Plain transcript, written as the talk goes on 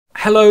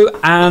Hello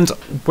and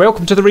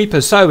welcome to the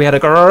Reapers. So we had a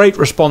great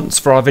response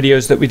for our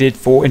videos that we did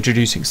for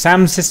introducing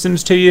SAM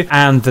systems to you,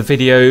 and the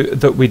video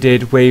that we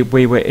did we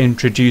were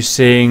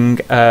introducing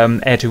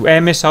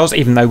air-to-air missiles,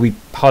 even though we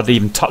hardly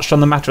even touched on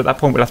the matter at that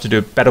point. We'll have to do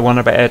a better one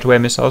about air-to-air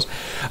missiles.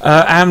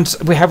 And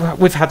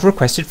we've had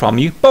requested from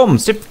you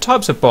bombs, different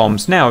types of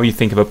bombs. Now you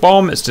think of a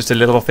bomb, it's just a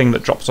little thing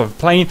that drops off a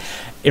plane.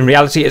 In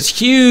reality, it's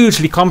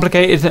hugely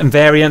complicated and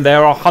variant.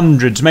 There are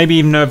hundreds, maybe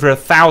even over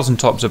 1,000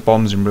 types of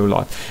bombs in real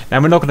life.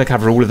 Now, we're not going to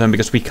cover all of them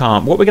because we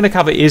can't. What we're going to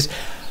cover is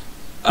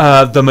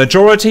the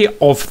majority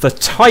of the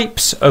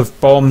types of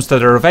bombs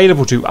that are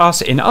available to us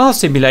in our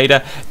simulator,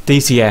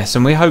 DCS.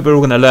 And we hope we're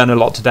all going to learn a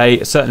lot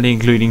today, certainly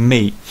including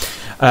me.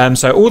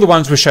 So all the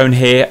ones we're shown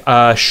here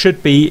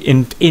should be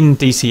in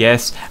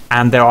DCS,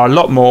 and there are a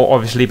lot more,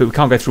 obviously, but we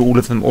can't go through all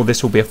of them, or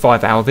this will be a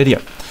 5-hour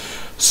video.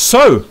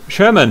 So,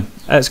 Sherman,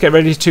 let's get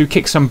ready to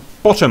kick some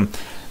bottom.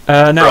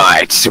 Now,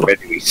 right, so where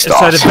do we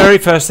start? So the very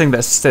first thing,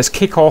 let's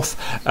kick off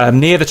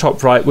near the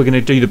top right. We're going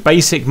to do the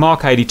basic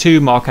Mark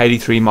 82, Mark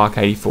 83, Mark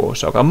 84.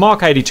 So I've got a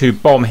Mark 82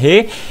 bomb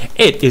here.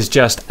 It is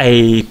just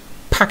a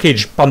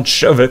package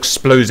bunch of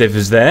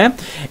explosives there.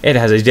 It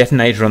has a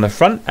detonator on the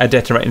front, a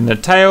detonator in the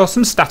tail,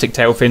 some static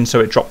tail fins so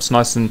it drops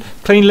nice and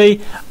cleanly,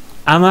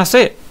 and that's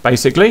it,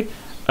 basically.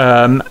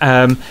 So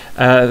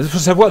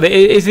what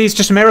is these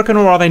just American,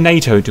 or are they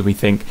NATO, do we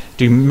think?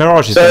 Do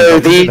Mirages? So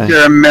these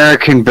are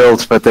American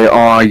built, but they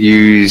are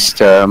used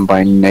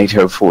by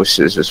NATO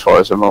forces as far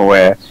as I'm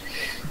aware.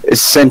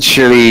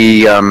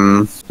 Essentially,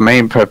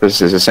 main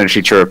purpose is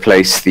essentially to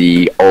replace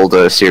the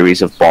older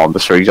series of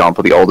bombs. For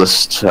example, the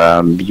oldest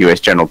US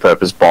general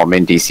purpose bomb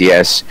in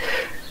DCS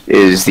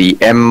is the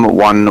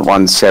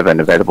M117,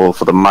 available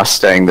for the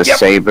Mustang, the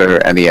Sabre,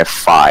 and the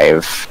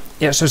F5.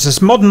 Yeah, so it's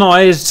this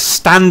modernised,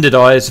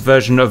 standardised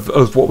version of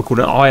what we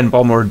call an iron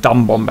bomb or a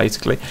dumb bomb,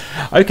 basically.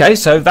 Okay,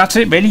 so that's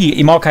it,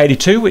 really. Mark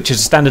 82, which is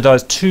a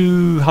standardised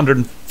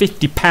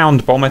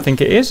 250-pound bomb, I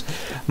think it is.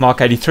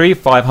 Mark 83,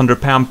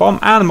 500-pound bomb.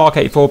 And the Mark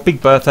 84,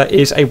 Big Bertha,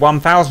 is a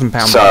 1,000-pound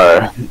bomb.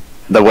 So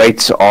the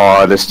weights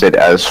are listed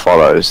as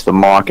follows. The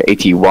Mark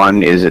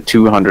 81 is a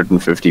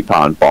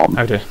 250-pound bomb.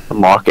 Oh dear. The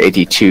Mark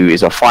 82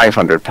 is a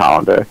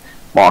 500-pounder.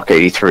 Mark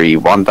 83,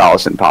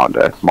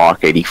 1,000-pounder.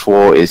 Mark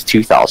 84 is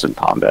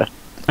 2,000-pounder.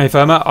 Hey,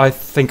 Firma, I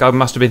think I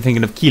must have been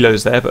thinking of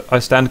kilos there, but I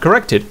stand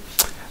corrected.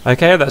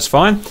 Okay, that's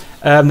fine.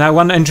 Now,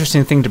 one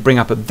interesting thing to bring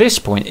up at this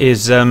point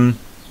is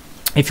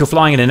if you're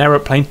flying in an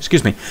aeroplane,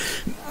 excuse me,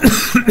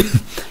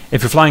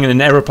 if you're flying in an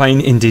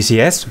aeroplane in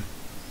DCS,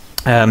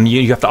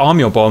 you have to arm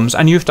your bombs,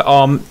 and you have to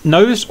arm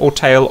nose or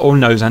tail, or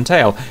nose and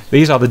tail.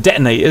 These are the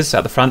detonators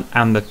at the front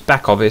and the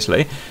back,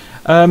 obviously.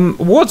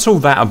 What's all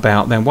that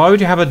about then? Why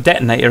would you have a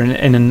detonator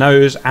in a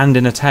nose and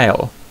in a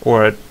tail?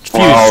 Or a fuse?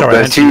 Well, sorry,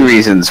 there are two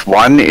reasons.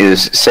 One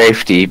is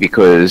safety,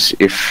 because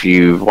if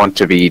you want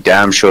to be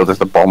damn sure that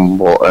the bomb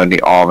will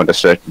only arm at a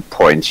certain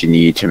point, you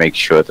need to make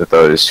sure that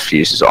those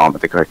fuses arm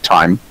at the correct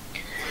time.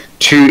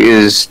 Two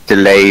is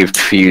delayed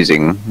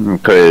fusing,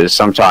 because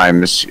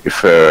sometimes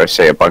for,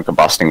 say, a bunker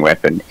busting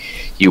weapon,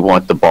 you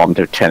want the bomb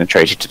to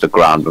penetrate to the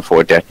ground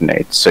before it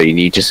detonates. So you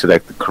need to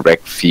select the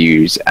correct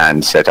fuse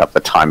and set up the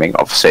timing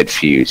of said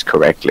fuse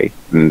correctly.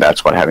 And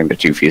that's what having the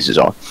two fuses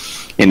are.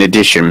 In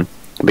addition,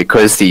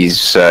 because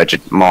these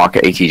Mark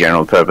 80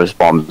 general purpose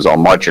bombs are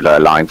modular,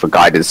 allowing for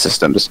guidance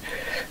systems,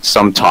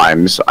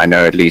 sometimes I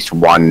know at least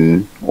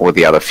one or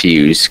the other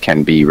fuse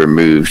can be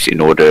removed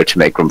in order to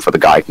make room for the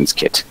guidance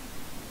kit.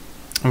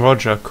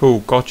 Roger, cool,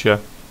 gotcha.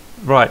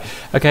 Right,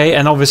 okay,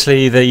 and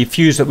obviously the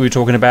fuse that we were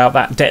talking about,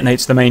 that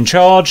detonates the main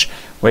charge,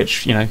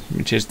 which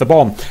is the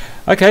bomb.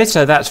 Okay,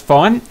 so that's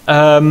fine.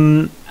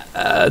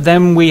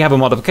 Then we have a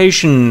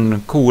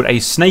modification called a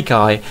Snake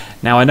Eye.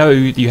 Now, I know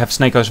you have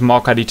Snake Eyes for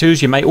Mark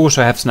 82s. You may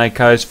also have Snake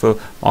Eyes for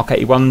Mark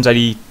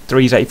 81s,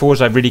 83s,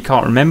 84s. I really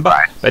can't remember.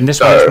 Right. But in this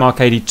one, it's Mark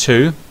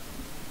 82.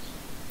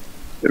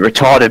 The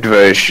retarded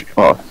version,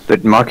 well, the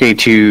Mark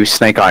 82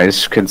 Snake Eye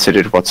is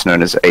considered what's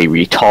known as a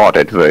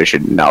retarded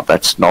version. Now,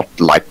 that's not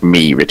like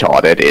me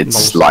retarded.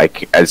 It's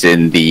like, as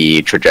in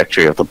the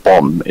trajectory of the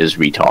bomb is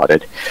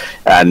retarded.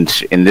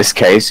 And in this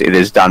case, it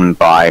is done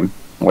by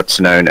what's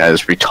known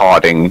as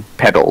retarding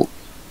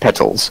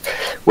petals.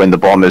 When the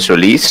bomb is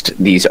released,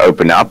 these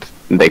open up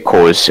and they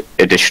cause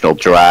additional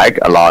drag,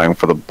 allowing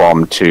for the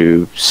bomb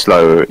to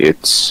slow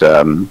its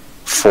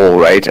fall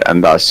rate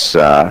and thus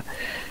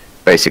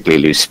basically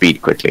lose speed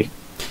quickly.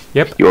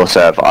 Yep. You also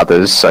have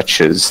others,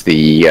 such as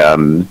the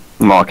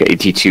Mark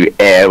 82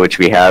 Air, which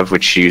we have,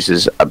 which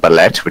uses a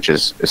ballet, which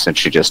is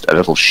essentially just a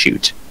little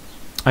chute.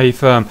 A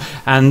firm.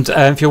 And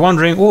if you're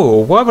wondering,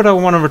 why would I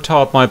want to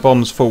retard my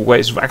bomb's full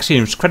weight? It's actually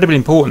incredibly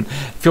important.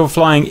 If you're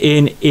flying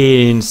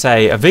in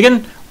say, a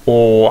Viggen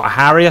or a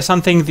Harrier or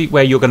something,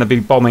 where you're going to be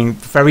bombing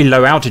very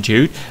low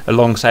altitude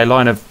along, say, a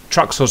line of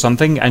trucks or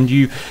something, and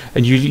you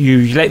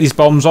let these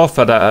bombs off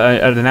at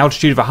an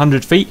altitude of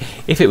 100 feet,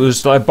 if it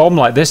was a bomb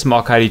like this,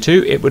 Mark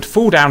 82, it would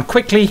fall down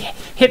quickly,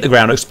 hit the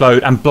ground,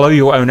 explode, and blow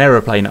your own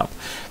aeroplane up.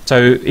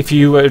 So if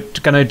you were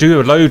going to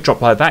do a load drop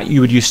like that, you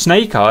would use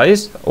Snake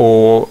Eyes,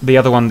 or the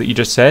other one that you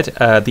just said,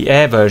 the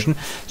air version.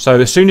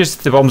 So as soon as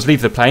the bombs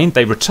leave the plane,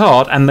 they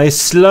retard and they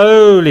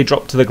slowly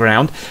drop to the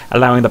ground,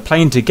 allowing the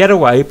plane to get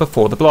away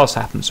before the blast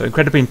happens. So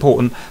incredibly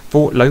important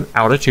for low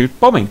altitude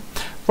bombing.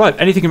 Right,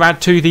 anything to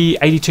add to the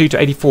 82 to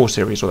 84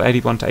 series, or the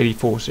 81 to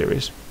 84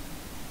 series?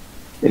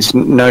 It's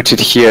noted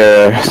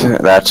here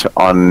that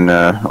on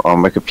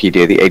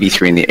Wikipedia, the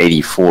 83 and the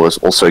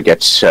 84s also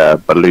get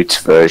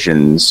balut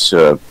versions,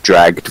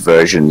 dragged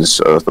versions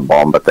of the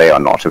bomb, but they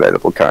are not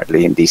available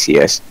currently in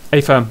DCS.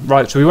 Affirm.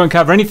 Right, so we won't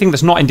cover anything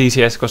that's not in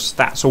DCS because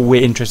that's all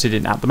we're interested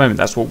in at the moment.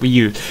 That's what we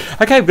use.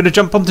 Okay, we're going to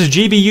jump on to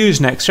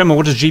GBUs next. Show me,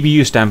 what does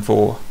GBU stand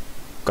for?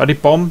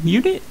 Guided Bomb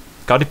Unit?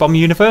 Guided Bomb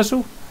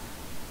Universal?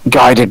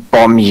 Guided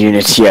bomb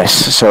unit, yes.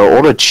 So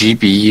all a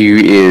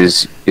GBU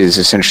is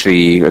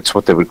essentially, it's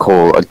what they would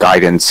call a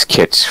guidance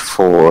kit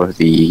for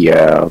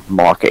the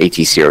Mark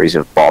 80 series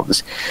of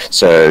bombs.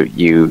 So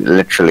you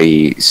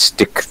literally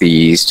stick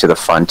these to the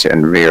front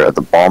and rear of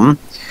the bomb,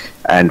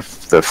 and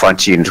the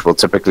front unit will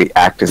typically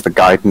act as the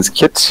guidance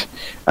kit,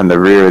 and the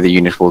rear of the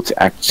unit will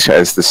act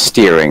as the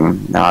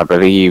steering. Now, I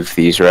believe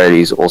the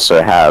Israelis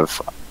also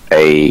have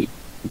a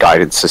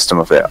guidance system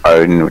of their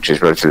own, which is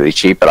relatively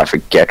cheap, but I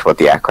forget what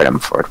the acronym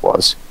for it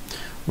was.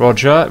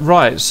 Roger.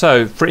 Right,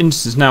 so for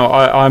instance, now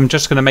I'm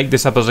just going to make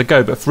this up as I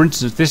go, but for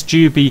instance, this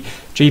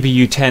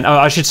GBU-10,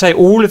 I should say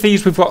all of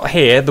these we've got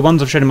here, the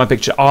ones I've shown in my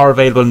picture, are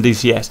available in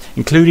DCS,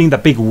 including the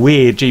big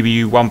weird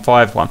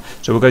GBU-151.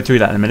 So we'll go through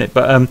that in a minute.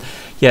 But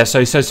yeah,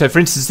 so for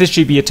instance, this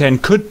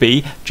GBU-10 could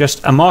be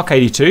just a Mark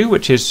 82,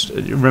 which is,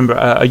 remember,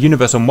 a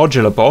universal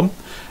modular bomb.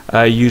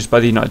 Used by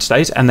the United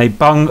States, and they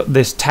bung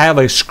this tail,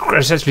 they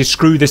essentially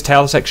screw this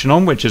tail section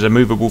on, which is a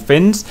movable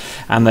fins,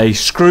 and they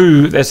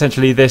screw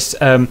essentially this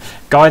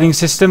guiding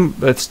system,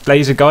 this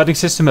laser guiding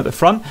system at the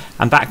front,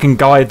 and that can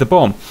guide the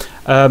bomb.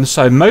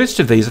 So most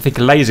of these I think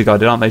are laser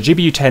guided, aren't they?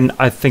 GBU-10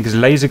 I think is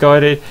laser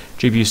guided,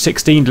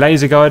 GBU-16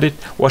 laser guided.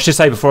 What I should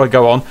say before I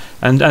go on,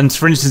 and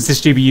for instance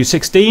this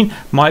GBU-16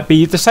 might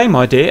be the same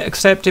idea,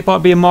 except it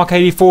might be a Mark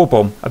 84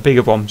 bomb, a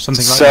bigger bomb,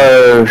 something like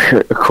that.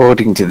 So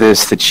according to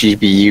this, the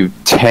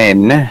GBU-10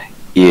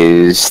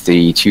 is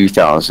the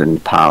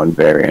 2,000 pound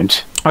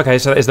variant. Okay,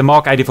 so it's the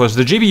Mark 84.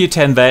 So the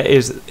GBU-10 there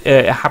is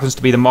it happens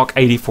to be the Mark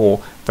 84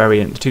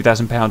 variant, the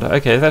 2,000 pounder.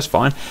 Okay, that's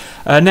fine.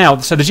 Now,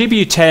 so the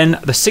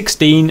GBU-10, the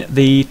 16,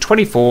 the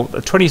 24,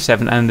 the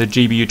 27, and the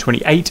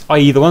GBU-28,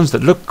 i.e. the ones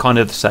that look kind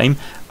of the same,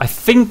 I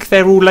think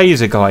they're all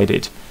laser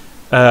guided.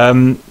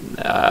 Which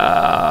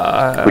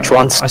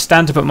ones? I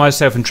stand to put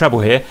myself in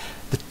trouble here.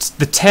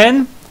 The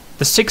 10,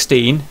 the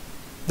 16,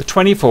 the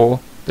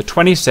 24, the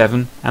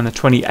 27, and the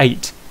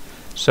 28.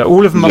 So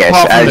all of them,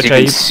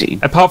 yes,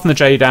 apart from the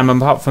JDAM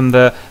and apart from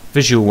the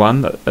visual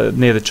one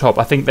near the top,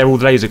 I think they're all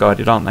laser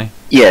guided, aren't they?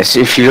 Yes,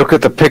 if you look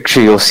at the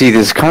picture, you'll see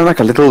there's kind of like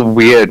a little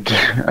weird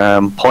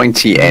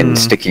pointy end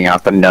sticking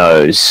out the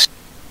nose.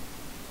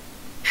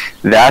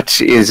 That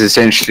is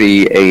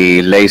essentially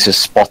a laser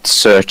spot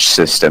search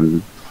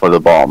system for the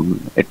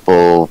bomb. It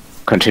will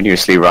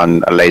continuously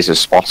run a laser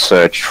spot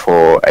search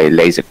for a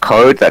laser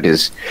code that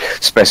is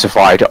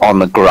specified on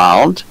the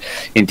ground.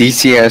 In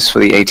DCS for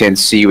the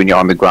A10C, when you're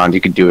on the ground, you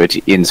can do it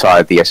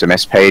inside the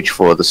SMS page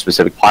for the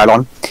specific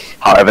pylon.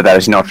 However, that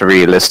is not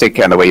realistic,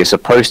 and the way you're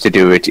supposed to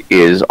do it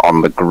is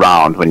on the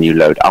ground when you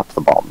load up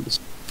the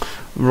bombs.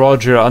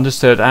 Roger,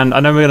 understood. And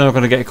I know we're not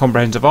going to get a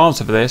comprehensive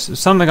answer for this.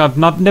 Something I've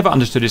never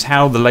understood is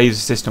how the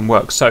laser system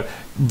works. So,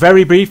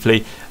 very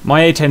briefly,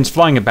 my A10's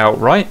flying about,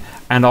 right?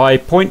 And I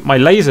point my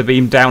laser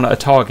beam down at a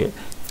target,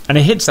 and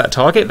it hits that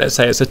target. Let's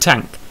say it's a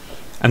tank,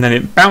 and then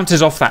it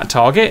bounces off that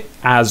target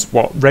as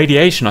what,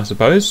 radiation, I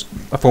suppose,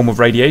 a form of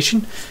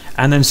radiation.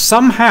 And then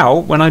somehow,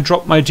 when I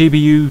drop my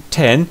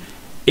GBU-10,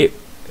 it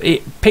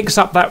picks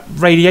up that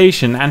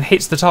radiation and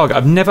hits the target.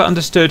 I've never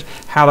understood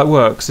how that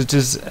works. It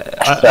is.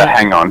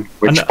 Hang on,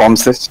 which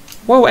bomb's this?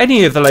 Well,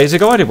 any of the laser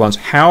guided ones.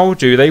 How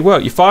do they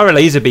work? You fire a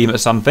laser beam at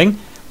something,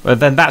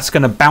 but then that's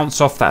going to bounce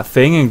off that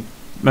thing and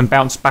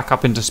bounce back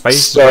up into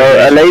space. So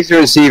a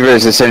laser receiver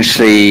is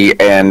essentially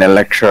an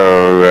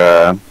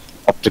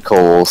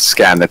electro-optical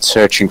scan that's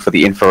searching for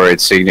the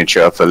infrared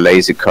signature of the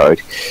laser code.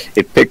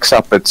 It picks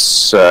up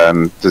its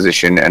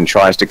position and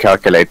tries to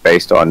calculate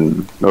based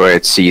on where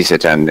it sees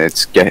it and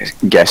its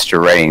guessed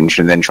range,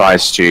 and then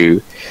tries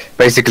to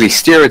basically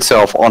steer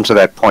itself onto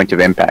that point of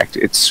impact.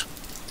 It's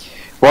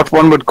what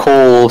one would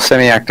call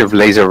semi-active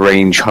laser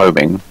range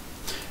homing.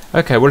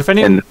 Okay, well, if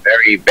any... in the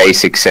very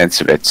basic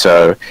sense of it.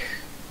 So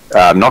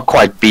not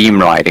quite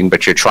beam riding,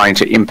 but you're trying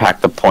to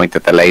impact the point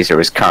that the laser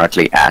is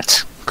currently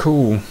at.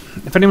 Cool.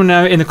 If anyone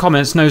in the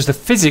comments knows the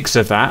physics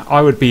of that,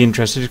 I would be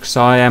interested, because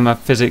I am a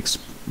physics,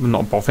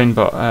 not boffin,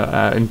 but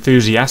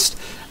enthusiast.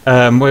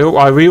 We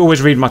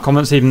always read my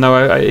comments, even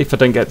though if I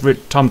don't get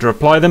time to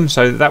reply them,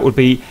 so that would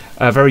be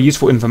very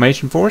useful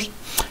information for us.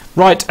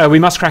 Right, we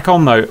must crack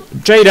on though.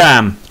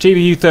 JDAM,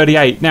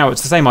 GBU-38. Now,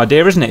 it's the same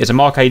idea, isn't it? It's a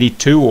Mark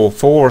 82 or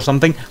 4 or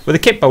something with a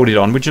kit bolted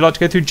on. Would you like to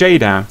go through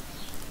JDAM?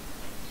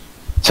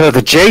 So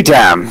the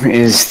JDAM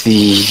is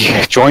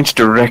the Joint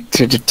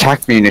Directed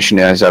Attack Munition,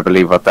 as I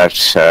believe what that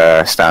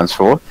stands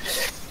for.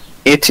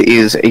 It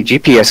is a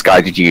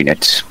GPS-guided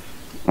unit.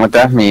 What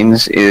that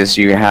means is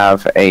you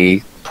have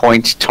a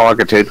point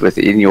targeted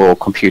within your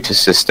computer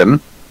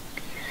system.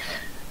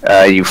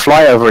 You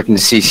fly over it in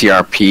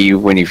CCRP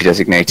when you've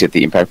designated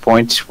the impact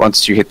point.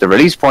 Once you hit the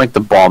release point, the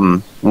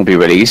bomb will be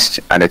released,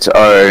 and its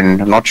own,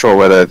 I'm not sure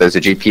whether there's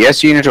a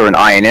GPS unit or an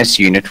INS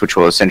unit, which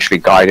will essentially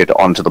guide it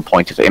onto the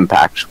point of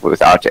impact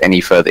without any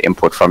further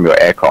input from your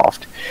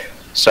aircraft.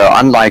 So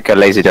unlike a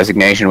laser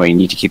designation where you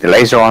need to keep the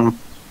laser on,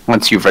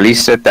 once you've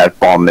released it, that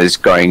bomb is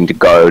going to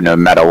go no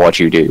matter what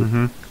you do.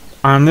 Mm-hmm.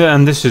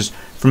 And this is,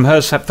 from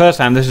her first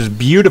hand, this is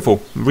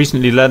beautiful.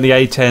 Recently learned the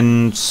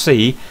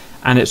A10C,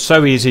 and it's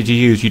so easy to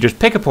use. You just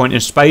pick a point in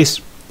space,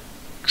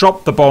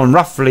 drop the bomb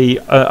roughly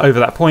over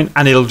that point,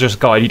 and it'll just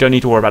guide. You don't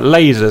need to worry about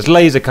lasers,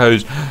 laser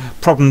codes,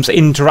 problems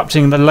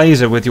interrupting the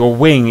laser with your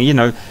wing. You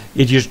know,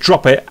 you just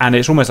drop it, and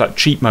it's almost like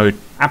cheat mode.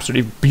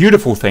 Absolutely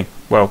beautiful thing.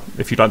 Well,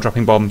 if you like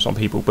dropping bombs on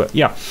people, but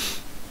yeah.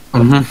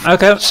 Mm-hmm.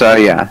 Okay. So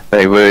yeah,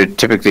 they would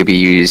typically be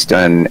used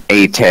on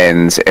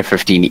A10s,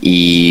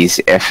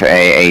 F-15Es,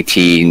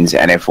 FA-18s,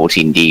 and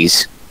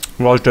F-14Ds.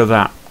 Roger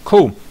that.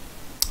 Cool.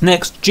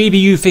 Next,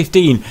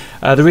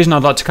 GBU-15. The reason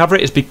I'd like to cover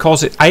it is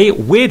because it's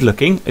weird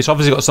looking. It's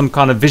obviously got some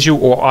kind of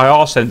visual or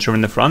IR sensor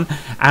in the front,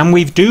 and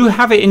we do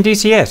have it in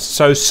DCS,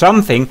 so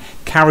something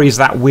carries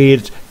that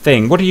weird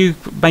thing. What do you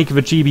make of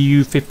a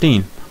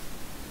GBU-15?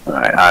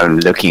 Right, I'm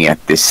looking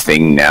at this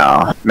thing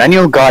now.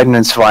 Manual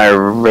guidance via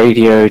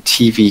radio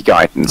TV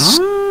guidance.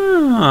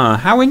 Ah,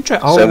 how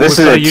interesting. Oh, so this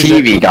is a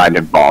TV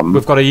guided bomb.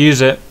 We've got to use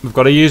it. We've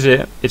got to use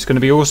it. It's going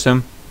to be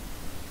awesome.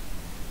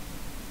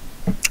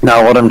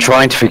 Now, what I'm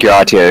trying to figure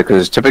out here,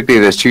 because typically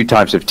there's two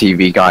types of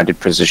TV-guided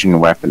precision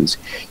weapons.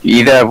 You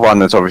either have one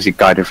that's obviously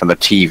guided from the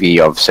TV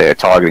of, say, a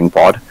targeting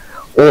pod,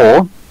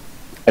 or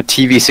a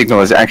TV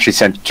signal is actually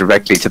sent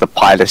directly to the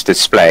pilot's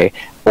display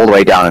all the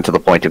way down into the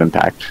point of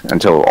impact,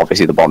 until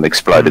obviously the bomb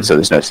exploded, so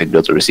there's no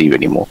signal to receive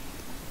anymore.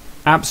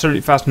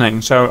 Absolutely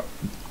fascinating. So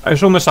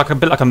it's almost like a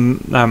bit like a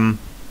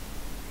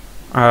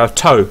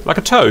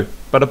tow,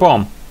 but a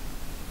bomb.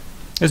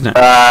 Isn't it?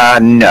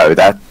 No,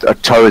 a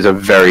tow is a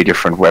very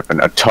different weapon.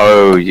 A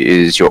tow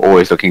is you're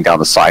always looking down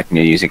the sight and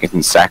you're using it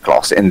in sack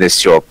loss. In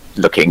this, you're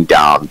looking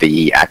down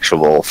the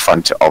actual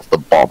front of the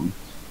bomb.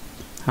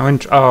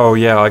 Oh,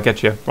 yeah, I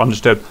get you.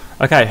 Understood.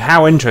 Okay,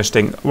 how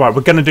interesting. Right,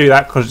 we're going to do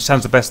that because it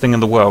sounds the best thing in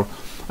the world.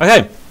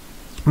 Okay,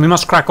 we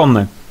must crack on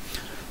then.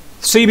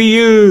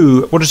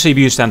 CBU. What does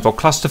CBU stand for?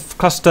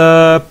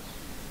 Cluster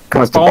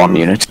bomb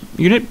unit.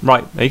 Unit?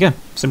 Right, there you go.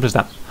 Simple as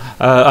that.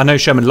 I know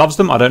Sherman loves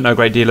them. I don't know a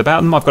great deal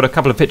about them. I've got a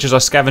couple of pictures I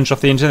scavenged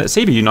off the internet.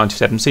 CBU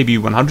 97, CBU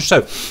 100.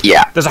 So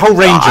yeah, there's a whole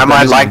range of them.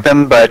 I might like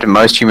them, but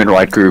most human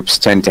rights groups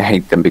tend to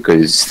hate them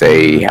because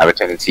they have a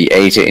tendency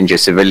A, to injure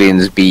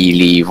civilians, B,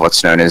 leave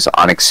what's known as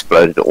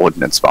unexploded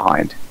ordnance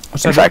behind.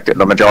 So in fact,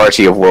 the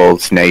majority of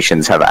world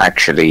nations have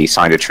actually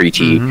signed a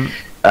treaty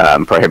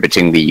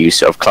prohibiting the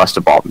use of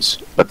cluster bombs,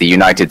 but the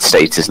United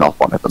States is not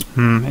one of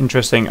them.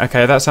 Interesting.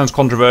 Okay, that sounds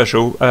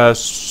controversial,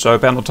 so I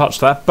better not touch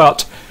that.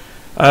 But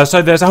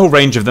so there's a whole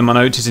range of them. I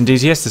noticed in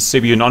DCS. There's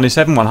CBU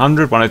 97,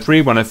 100,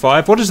 103,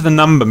 105. What does the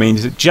number mean?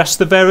 Is it just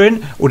the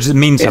variant, or does it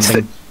mean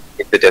something?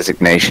 It's the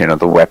designation of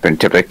the weapon,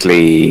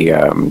 typically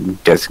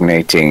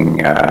designating,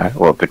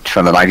 but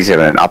from the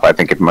 97 and up, I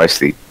think it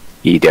mostly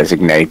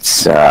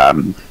designates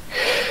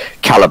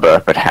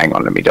caliber. But hang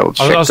on, let me double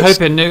check. I was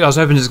hoping it was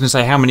going to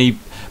say how many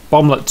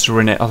bomblets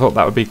are in it. I thought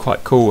that would be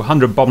quite cool.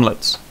 100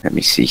 bomblets. Let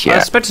me see here. I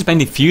expect it's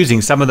mainly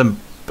fusing. Some of them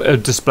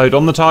explode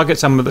on the target,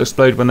 some of them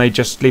explode when they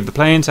just leave the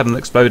plane, some of them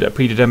explode at a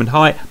predetermined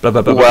height, blah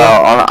blah blah.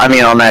 Well, I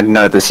mean, on that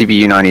note, the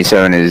CBU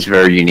 97 is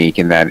very unique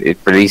in that it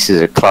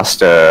releases a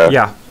cluster,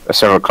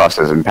 several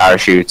clusters and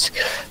parachutes.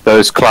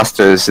 Those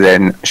clusters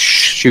then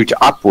shoot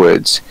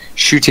upwards,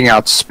 shooting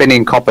out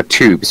spinning copper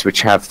tubes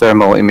which have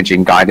thermal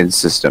imaging guidance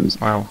systems.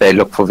 Wow. They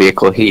look for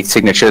vehicle heat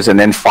signatures and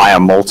then fire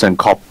molten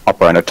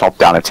copper in a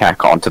top-down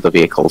attack onto the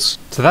vehicles.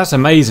 So that's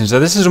amazing. So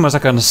this is almost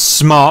like a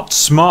smart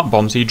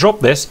bomb. So you drop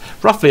this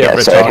roughly over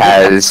a so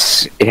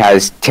target. it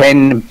has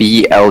 10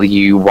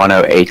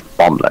 BLU-108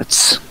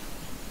 bomblets.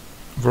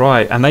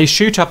 Right, and they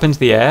shoot up into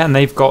the air, and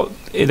they've got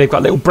a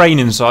little brain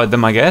inside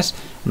them, I guess.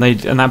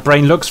 And that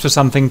brain looks for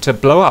something to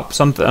blow up,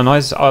 a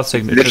nice R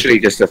signature. Literally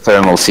just a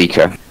thermal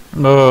seeker.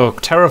 Oh,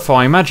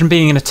 terrifying! Imagine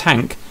being in a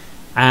tank,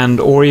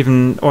 or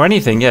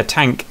anything,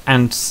 tank,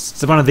 and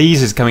one of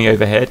these is coming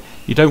overhead.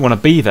 You don't want to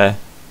be there.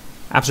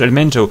 Absolutely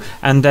mental.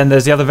 And then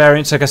there's the other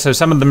variants. I guess so.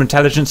 Some of them are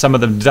intelligent, some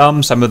of them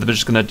dumb, some of them are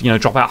just going to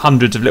drop out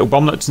hundreds of little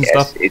bomblets and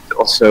stuff. It's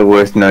also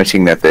worth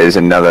noting that there's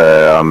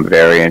another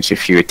variant.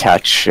 If you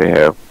attach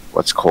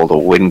what's called a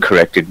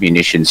wind-corrected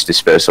munitions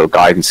dispersal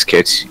guidance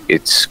kit,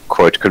 it's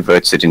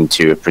converts it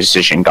into a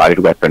precision-guided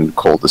weapon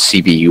called the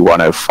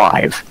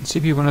CBU-105.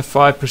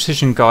 CBU-105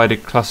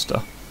 precision-guided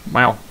cluster.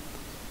 Wow.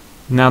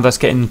 Now that's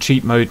getting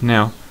cheat mode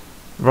now.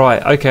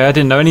 Right, okay, I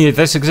didn't know any of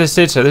this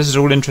existed, so this is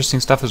all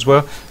interesting stuff as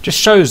well. Just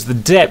shows the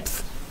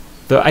depth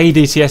the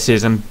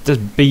ADCSs and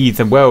just B,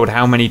 the world,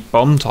 how many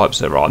bomb types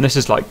there are. And this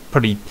is like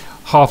probably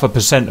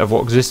 0.5% of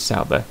what exists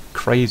out there.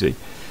 Crazy.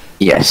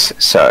 Yes,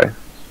 so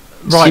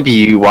Right.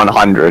 CBU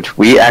 100,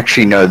 we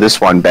actually know this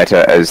one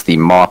better as the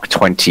Mark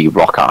 20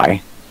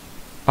 Rockeye.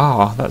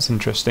 Ah, that's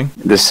interesting.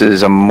 This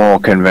is a more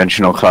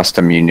conventional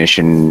cluster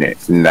munition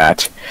in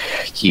that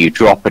you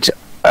drop it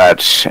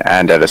at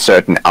a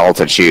certain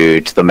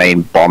altitude, the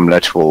main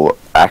bomblet will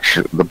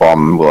the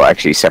bomb will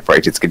actually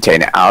separate its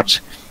container out,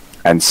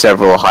 and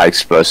several high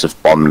explosive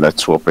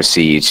bomblets will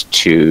proceed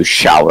to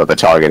shower the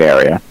target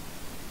area.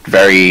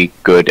 Very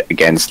good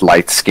against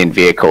light-skinned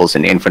vehicles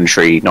and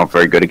infantry, not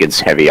very good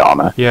against heavy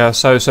armor. Yeah,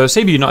 so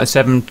CBU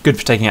 97, good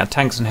for taking out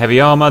tanks and heavy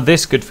armor.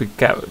 This, good for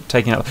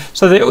taking out...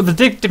 So the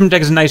different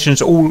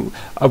designations, all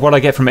what I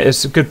get from it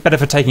is better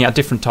for taking out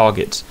different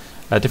targets,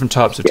 different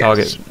types of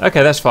targets.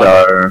 Okay, that's fine.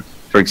 So,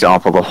 for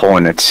example, the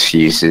Hornet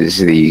uses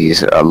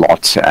these a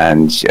lot,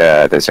 and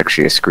there's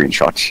actually a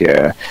screenshot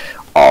here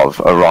of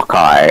a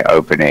Rockeye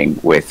opening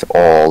with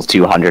all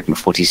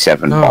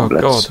 247 bomblets.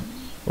 Oh, God.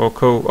 Well,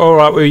 cool. All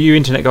right, well, you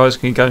internet guys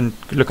can go and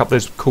look up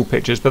those cool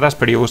pictures, but that's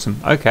pretty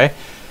awesome. Okay,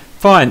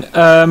 fine.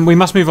 We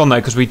must move on, though,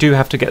 because we do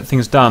have to get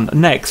things done.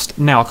 Next,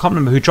 now, I can't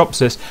remember who drops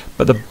this,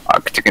 but the...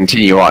 To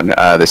continue on,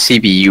 the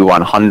CBU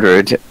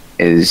 100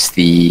 is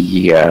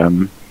the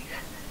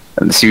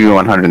CBU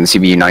 100 and the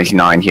CBU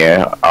 99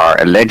 here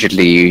are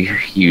allegedly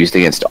used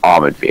against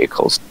armored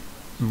vehicles.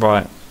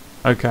 Right.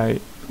 Okay.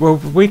 Well,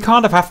 we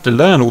kind of have to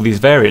learn all these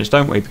variants,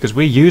 don't we? Because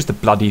we use the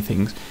bloody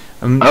things.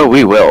 Oh,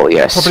 we will,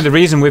 yes. Probably the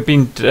reason we've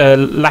been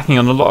lacking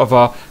on a lot of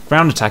our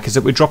ground attack is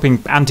that we're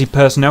dropping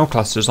anti-personnel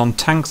clusters on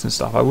tanks and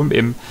stuff. I wouldn't be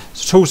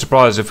at all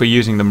surprised if we're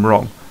using them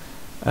wrong.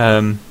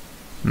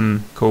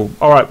 Cool.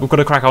 All right, we've got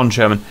to crack on,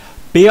 Sherman.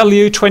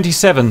 BLU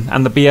 27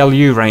 and the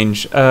BLU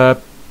range. Can't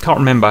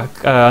remember.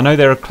 I know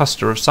they're a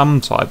cluster of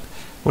some type.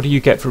 What do you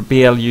get for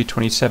BLU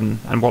 27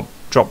 and what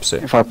drops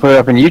it? If I put it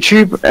up on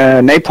YouTube,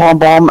 napalm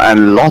bomb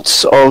and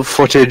lots of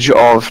footage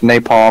of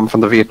napalm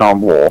from the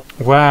Vietnam War.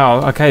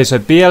 Wow, okay, so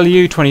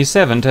BLU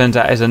 27 turns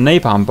out is a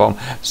napalm bomb.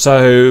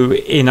 So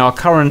in our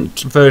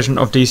current version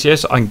of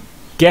DCS, I'm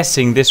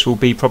guessing this will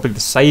be probably the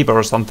Sabre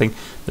or something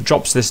that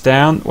drops this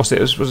down. Was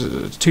it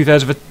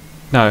 2/3 of a...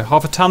 No,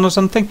 half a ton or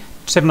something?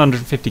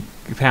 750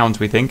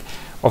 pounds, we think,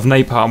 of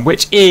napalm,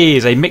 which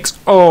is a mix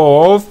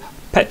of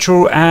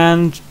petrol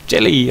and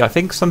jelly, I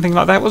think, something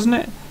like that, wasn't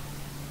it?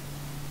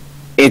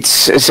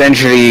 It's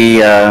essentially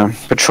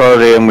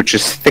petroleum, which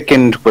is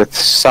thickened with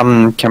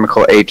some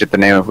chemical agent, the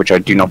name of which I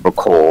do not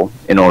recall,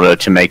 in order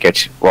to make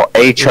it, well,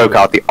 A, choke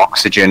out the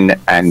oxygen,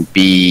 and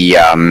B,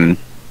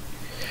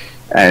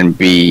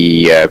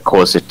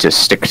 cause it to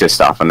stick to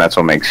stuff, and that's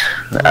what makes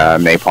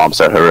napalm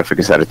so horrific,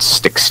 is that it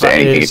sticks to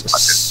anything. It's a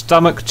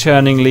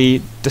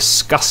stomach-churningly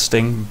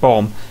disgusting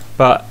bomb,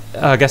 but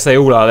I guess they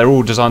all are. They're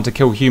all designed to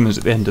kill humans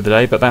at the end of the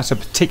day, but that's a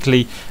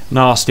particularly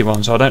nasty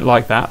one, so I don't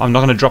like that. I'm not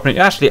going to drop it.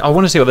 Actually, I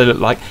want to see what they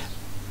look like,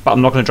 but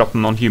I'm not going to drop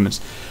them on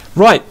humans.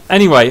 Right,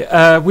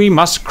 anyway, we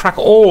must crack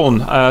on.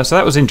 So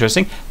that was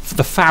interesting. For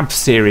the FAB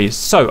series.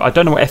 So, I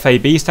don't know what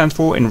FAB stands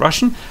for in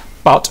Russian,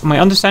 but my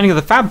understanding of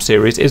the FAB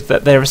series is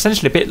that they're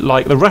essentially a bit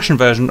like the Russian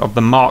version of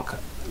the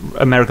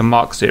American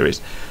Mark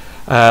series.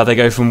 They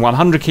go from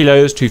 100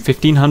 kilos to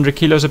 1,500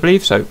 kilos, I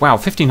believe. So, wow,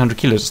 1,500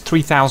 kilos is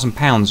 3,000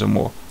 pounds or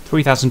more.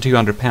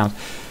 3,200 pounds.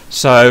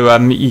 So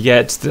you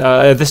get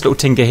this little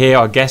tinker here,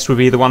 I guess would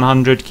be the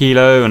 100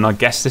 kilo, and I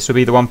guess this would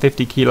be the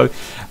 150 kilo,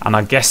 and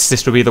I guess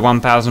this would be the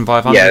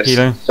 1,500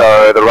 kilo. Yes,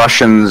 so the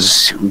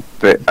Russians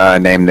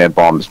name their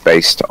bombs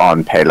based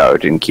on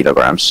payload in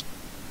kilograms.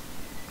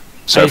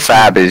 So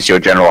FAB is your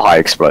general high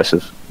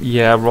explosive.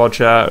 Yeah,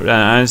 roger.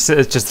 It's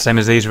just the same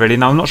as these, really.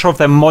 Now, I'm not sure if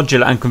they're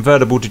modular and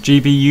convertible to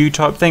GBU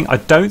type thing. I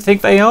don't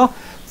think they are,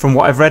 from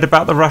what I've read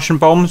about the Russian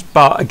bombs,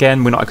 but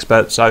again, we're not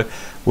experts, so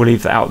we'll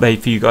leave that out there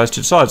for you guys to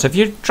decide. So if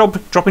you're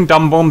dropping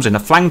dumb bombs in a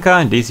flanker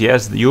in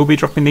DCS, you'll be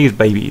dropping these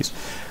babies.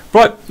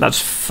 Right, that's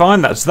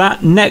fine, that's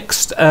that.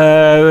 Next,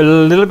 a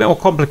little bit more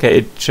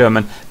complicated,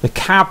 Sherman. The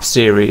CAB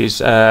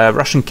series,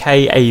 Russian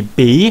KAB.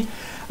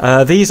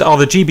 These are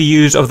the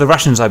GBUs of the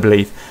Russians, I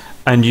believe.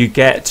 And you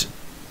get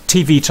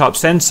TV type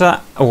sensor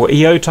or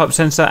EO type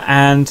sensor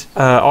and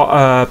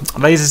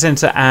laser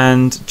sensor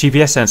and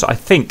GPS sensor. I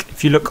think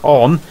if you look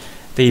on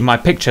my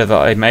picture that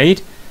I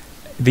made,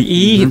 the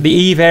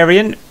E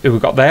variant we've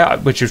got there,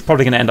 which is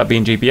probably going to end up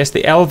being GPS.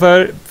 The L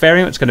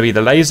variant is going to be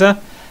the laser,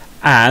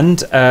 and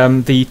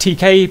the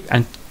TK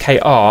and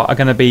KR are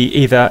going to be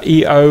either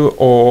EO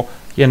or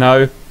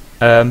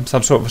some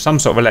sort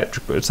of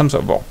electrical, some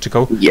sort of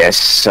optical.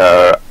 Yes,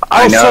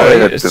 I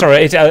know.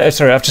 Sorry,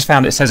 I've just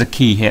found it says a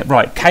key here.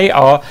 Right,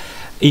 KR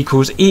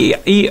equals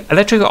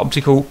electrical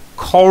optical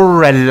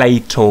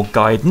correlator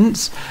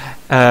guidance.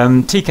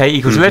 TK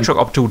equals electric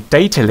optical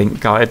data link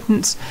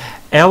guidance.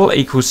 L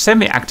equals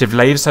semi-active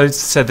laser.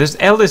 So this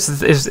L is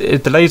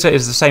the laser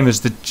is the same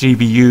as the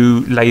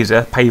GBU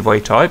laser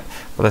paveway type,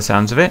 by the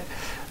sounds of it.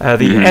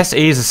 The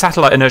SE is a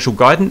satellite inertial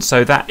guidance,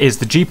 so that is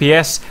the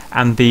GPS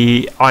and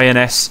the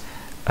INS.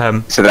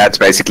 So that's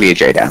basically a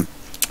JDAM.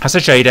 That's a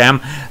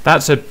JDAM.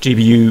 That's a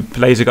GBU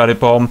laser guided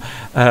bomb.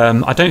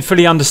 I don't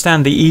fully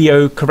understand the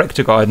EO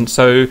corrector guidance,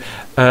 so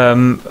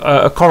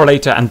a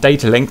correlator and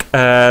data link.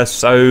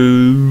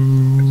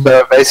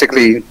 So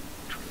basically,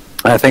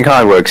 I think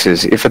how it works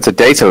is if it's a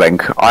data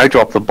link, I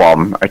drop the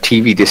bomb. A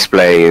TV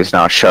display is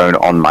now shown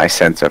on my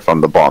sensor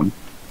from the bomb.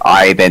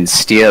 I then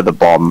steer the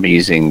bomb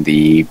using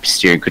the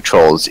steering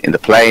controls in the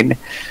plane.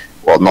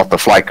 Well, not the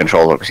flight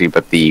controls, obviously,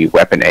 but the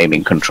weapon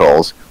aiming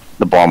controls.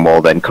 The bomb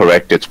will then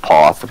correct its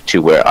path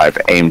to where I've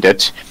aimed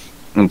it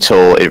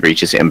until it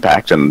reaches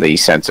impact and the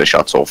sensor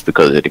shuts off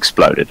because it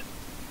exploded.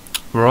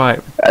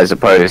 Right. As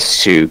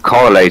opposed to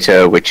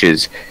correlator, which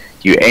is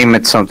you aim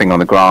at something on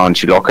the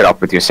ground, you lock it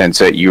up with your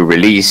sensor, you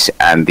release,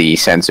 and the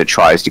sensor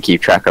tries to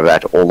keep track of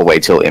that all the way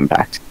till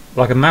impact.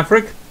 Like a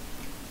Maverick?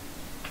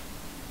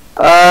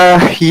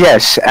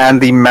 Yes,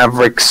 and the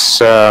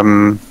Maverick's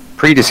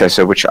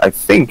predecessor, which I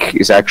think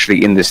is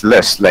actually in this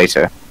list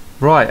later.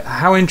 Right,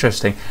 how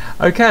interesting.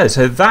 Okay,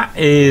 so that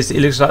is,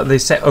 it looks like the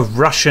set of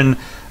Russian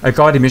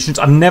guided missions.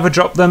 I've never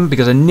dropped them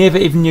because I never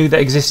even knew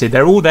they existed.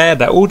 They're all there,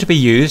 they're all to be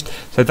used.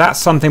 So that's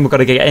something we've got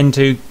to get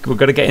into. We've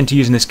got to get into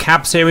using this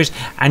cab series,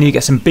 and you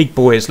get some big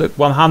boys. Look,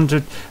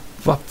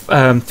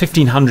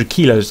 1,500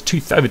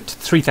 kilos, over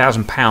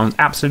 3,000 pounds,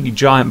 absolutely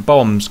giant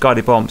bombs,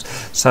 guided bombs.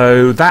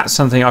 So that's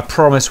something I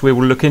promise we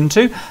will look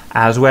into,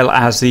 as well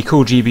as the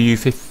cool GBU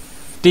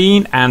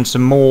 15 and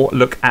some more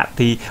look at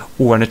the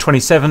and a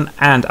 27,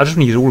 and I just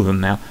want to use all of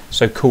them now.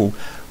 So cool.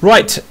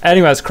 Right,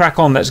 anyway, let's crack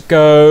on. Let's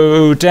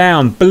go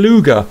down.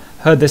 Beluga.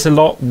 Heard this a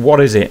lot.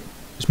 What is it?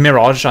 It's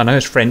Mirage. I know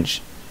it's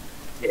French.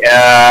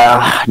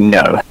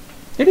 No.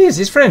 It is.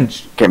 It's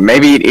French. Okay,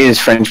 maybe it is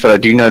French, but I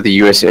do know the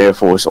US Air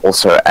Force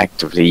also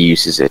actively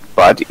uses it.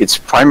 But its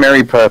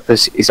primary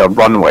purpose is a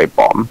runway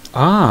bomb.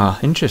 Ah,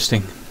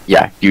 interesting.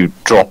 Yeah, you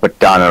drop it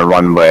down a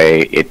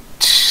runway.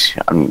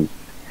 Hang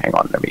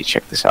on, let me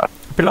check this out.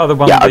 A bit like the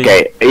one.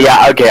 Okay.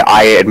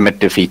 I admit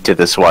defeat to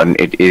this one.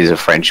 It is a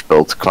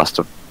French-built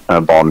cluster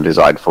bomb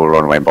designed for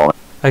runway bombing.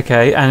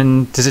 Okay,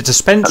 and does it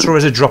dispense or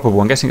is it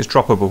droppable? I'm guessing it's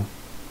droppable.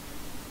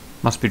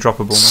 Must be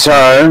droppable.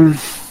 So,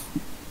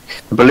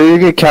 the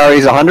Beluga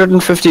carries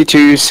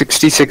 152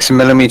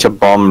 66mm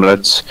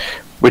bomblets,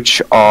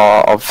 which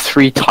are of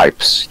three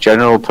types: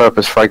 general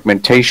purpose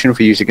fragmentation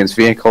for use against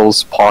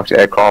vehicles, parked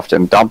aircraft,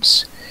 and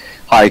dumps;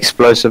 high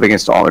explosive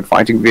against armored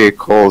fighting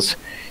vehicles;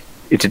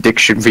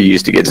 interdiction for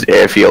use against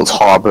airfields,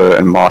 harbour,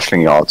 and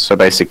marshalling yards. So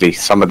basically,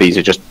 some of these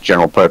are just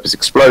general purpose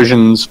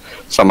explosions,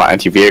 some are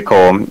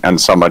anti-vehicle, and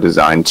some are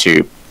designed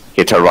to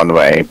hit a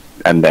runway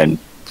and then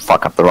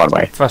fuck up the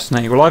runway.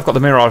 Fascinating. Well, I've got the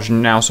Mirage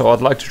now, so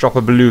I'd like to drop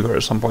a Beluga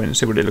at some point and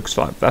see what it looks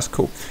like. That's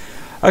cool.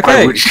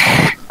 Okay.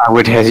 I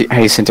would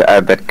hasten to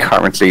add that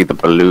currently the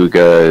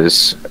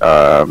Beluga's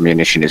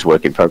munition is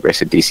work in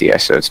progress at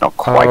DCS, so it's not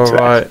quite that.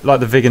 Right,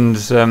 like the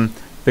Vigans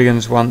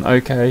one.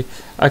 Okay,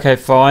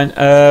 fine.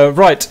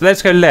 Right,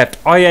 let's go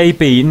left.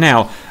 IAB.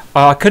 Now,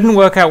 I couldn't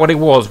work out what it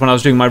was when I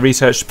was doing my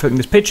research putting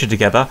this picture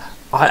together.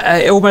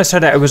 It almost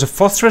turned out it was a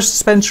phosphorus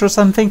dispenser or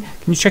something.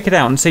 Can you check it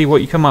out and see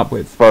what you come up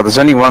with? Well, there's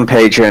only one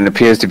page here and it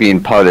appears to be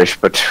in Polish,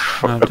 but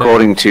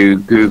according to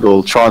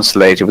Google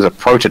Translate, it was a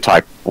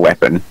prototype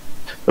weapon.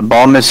 The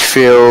bomb is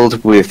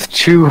filled with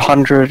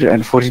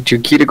 242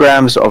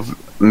 kilograms of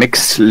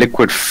mixed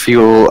liquid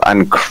fuel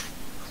and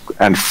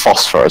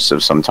phosphorus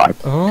of some type.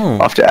 Oh.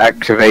 After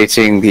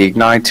activating the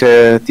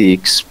igniter, the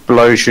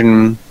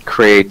explosion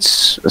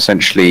creates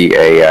essentially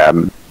a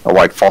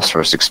white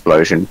phosphorus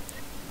explosion.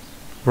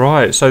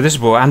 Right, so this is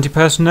what,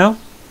 anti-personnel?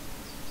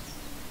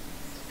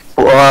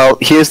 Well,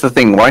 here's the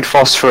thing. White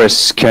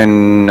phosphorus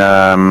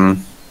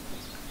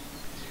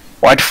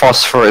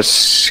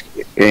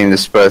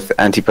is both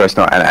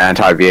anti-personnel and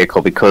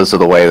anti-vehicle because of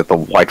the way that the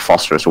white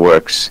phosphorus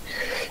works.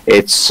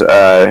 It's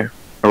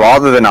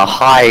rather than a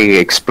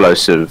high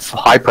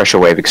pressure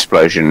wave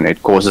explosion,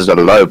 it causes a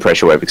low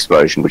pressure wave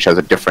explosion, which has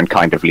a different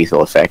kind of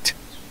lethal effect.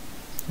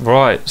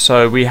 Right,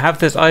 so we have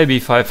this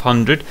IAB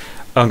 500.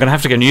 I'm going to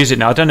have to go and use it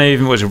now. I don't know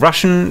even if it was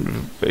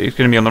Russian. It's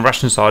going to be on the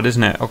Russian side,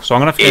 isn't it? So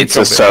I'm going to have to It's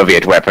a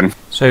Soviet weapon.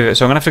 So I'm going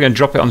to have to go and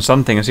drop it on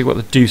something and see what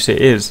the deuce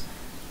it is.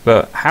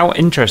 But how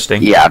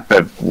interesting. Yeah,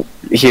 but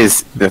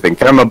here's the thing.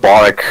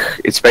 Thermobaric,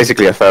 it's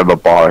basically a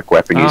thermobaric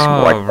weapon using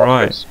white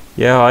phosphorus. Right.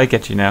 Yeah, I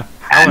get you now.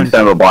 And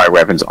thermobaric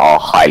weapons are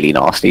highly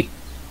nasty.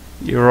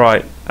 You're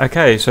right.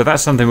 Okay, so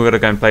that's something we're going to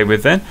go and play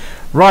with then.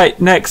 Right,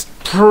 next.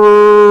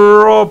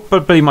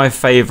 Probably my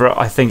favourite,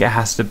 I think it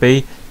has to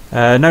be.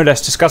 No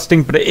less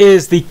disgusting, but it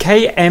is the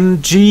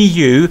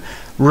KMGU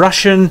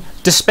Russian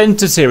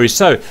dispenser series.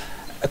 So,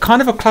 kind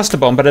of a cluster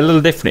bomb, but a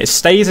little different. It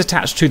stays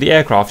attached to the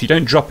aircraft. You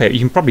don't drop it. You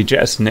can probably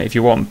jettison it if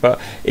you want,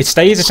 but it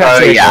stays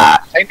attached to the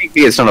aircraft.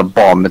 Technically it's not a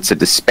bomb, it's a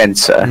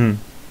dispenser.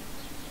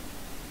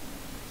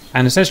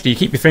 And essentially you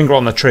keep your finger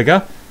on the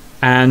trigger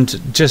and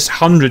just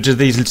hundreds of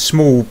these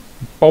small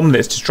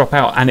bomblets just drop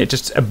out and it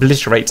just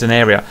obliterates an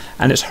area.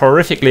 And it's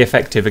horrifically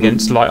effective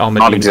against light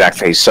armoured units. Not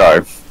exactly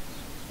so.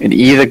 It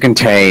either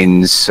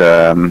contains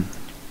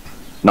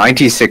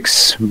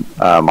 96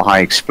 high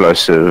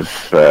explosive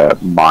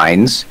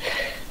mines,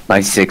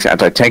 96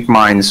 anti-tank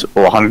mines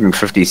or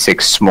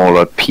 156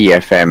 smaller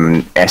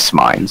PFM-S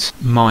mines.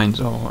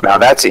 Mines. Oh. Now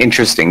that's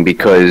interesting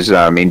because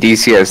in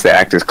DCS they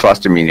act as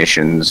cluster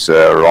munitions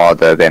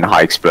rather than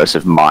high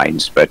explosive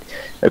mines. But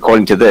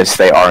according to this,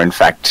 they are in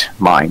fact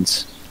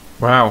mines.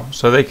 Wow,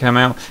 so they come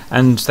out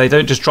and they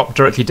don't just drop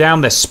directly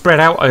down, they're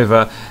spread out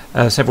over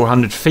several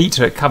hundred feet,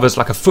 so it covers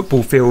like a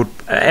football field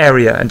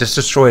area and just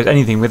destroys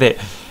anything with it.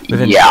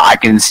 Yeah, I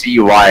can see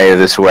why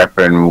this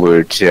weapon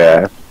would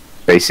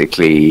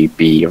basically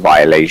be a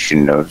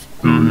violation of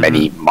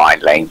many mine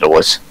laying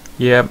laws.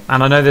 Yeah,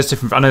 and I know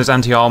there's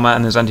anti-armor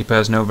and there's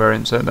anti-personnel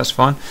variants, so that's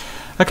fine.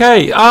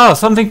 Okay,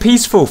 something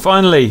peaceful,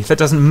 finally, that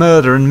doesn't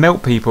murder and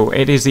melt people.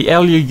 It is the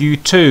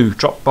LUU-2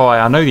 dropped by,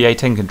 I know the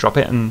A-10 can drop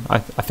it, and I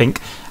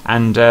think,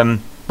 and,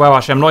 well,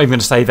 actually, I'm not even going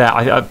to say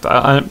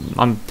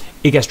that.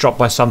 It gets dropped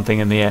by something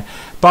in the air,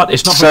 but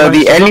it's not... So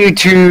the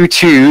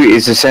LU-2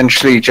 is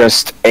essentially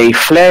just a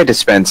flare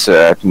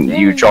dispenser. Yeah.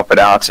 You drop it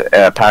out,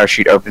 a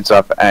parachute opens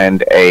up,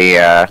 and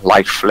a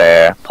light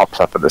flare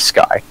pops up in the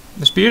sky.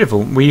 It's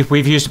beautiful.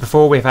 We've used it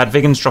before. We've had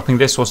Vigans dropping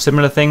this or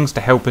similar things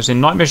to help us in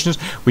night missions.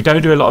 We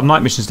don't do a lot of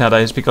night missions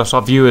nowadays because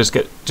our viewers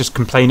just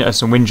complain at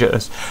us and whinge at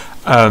us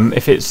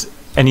if it's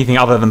anything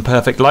other than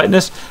perfect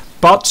lightness.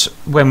 But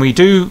when we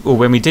did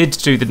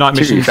do the night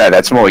missions... To be fair,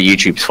 that's more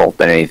YouTube's fault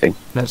than anything.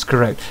 That's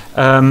correct.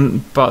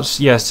 But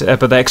yes,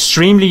 but they're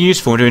extremely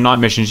useful doing night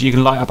missions. You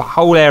can light up a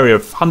whole area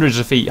of hundreds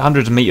of feet,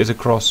 hundreds of meters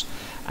across,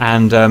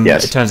 and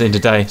yes. It turns it into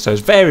day. So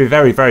it's very,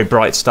 very, very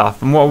bright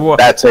stuff. And what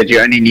that said, you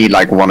only need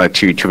like 1 or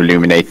 2 to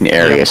illuminate an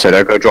area. Yeah. So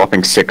don't go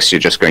dropping 6. You're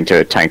just going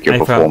to tank your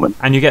performance.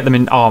 And you get them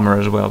in armor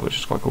as well, which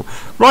is quite cool.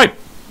 Right,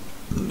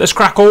 let's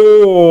crack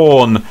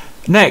on.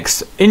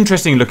 Next,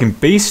 interesting looking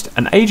beast,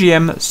 an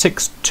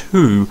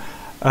AGM-62.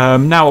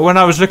 Now, when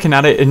I was looking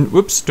at it and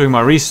doing my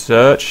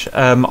research,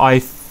 I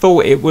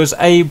thought it was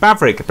a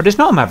Maverick, but it's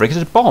not a Maverick.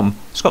 It's a bomb.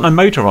 It's got no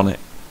motor on it.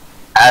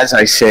 As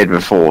I said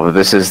before,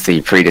 this is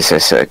the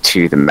predecessor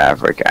to the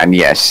Maverick, and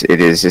yes, it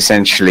is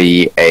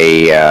essentially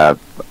a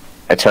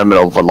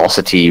terminal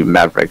velocity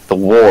Maverick, the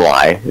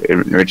Walleye,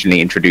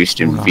 originally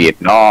introduced in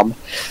Vietnam.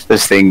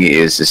 This thing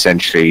is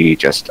essentially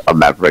just a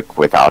Maverick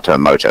without a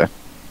motor.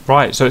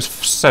 Right, so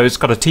it's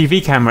got a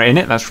TV camera in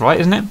it. That's right,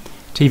 isn't it?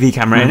 TV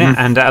camera in it,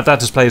 and that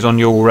displays on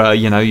your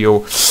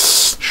your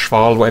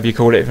Schwal, whatever you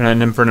call it, for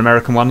an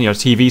American one, your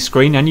TV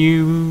screen, and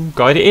you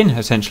guide it in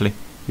essentially.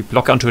 You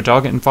block it onto a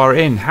target and fire it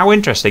in. How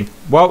interesting.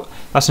 Well,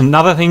 that's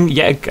another thing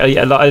I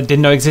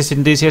didn't know existed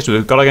in DCS.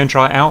 We've got to go and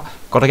try it out.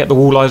 Got to get the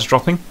Walleyes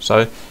dropping.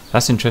 So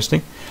that's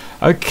interesting.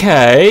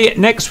 Okay,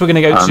 next we're going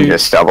to go to... I'm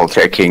just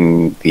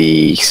double-checking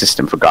the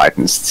system for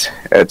guidance.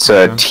 It's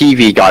a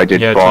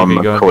TV-guided bomb,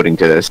 according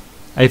to this.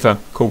 AFA,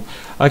 cool.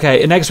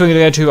 Okay, next we're going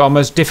to go to our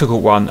most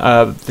difficult one.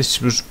 This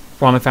was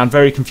one I found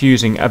very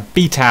confusing. A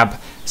BTAB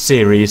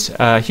series.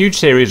 A huge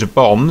series of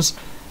bombs.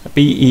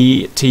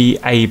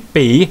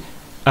 BETAB.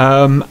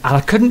 And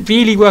I couldn't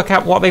really work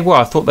out what they were.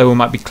 I thought they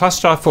might be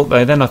cluster. I thought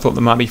they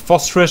might be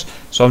phosphorus.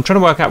 So I'm trying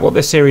to work out what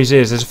this series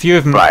is. There's a few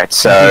of them. Right.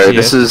 So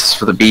this is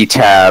for the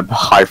BTAB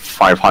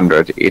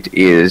 500. It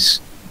is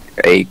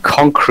a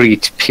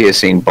concrete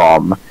piercing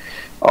bomb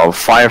of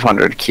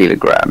 500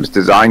 kilograms,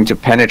 designed to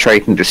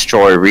penetrate and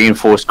destroy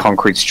reinforced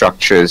concrete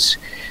structures,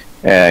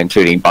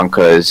 including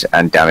bunkers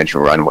and damaged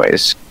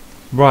runways.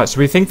 Right. So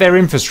we think they're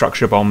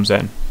infrastructure bombs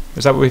then.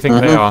 Is that what we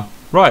think they are?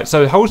 Right,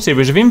 so a whole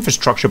series of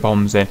infrastructure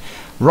bombs then.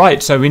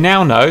 Right, so we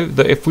now know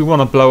that if we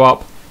want to blow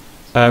up,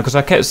 because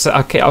I've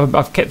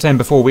kept saying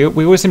before, we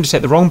always seem to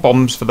set the wrong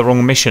bombs for the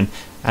wrong mission,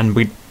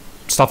 and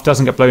stuff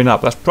doesn't get blown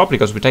up. That's probably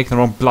because we're taking the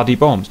wrong bloody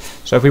bombs.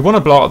 So if we want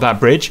to blow up that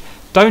bridge,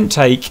 don't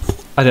take,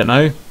 I don't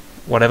know,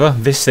 whatever,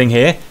 this thing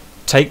here.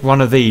 Take one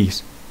of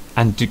these,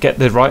 and to get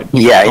the right...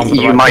 Yeah,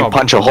 you might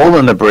punch a hole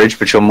in the bridge,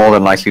 but you'll more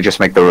than likely just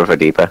make the river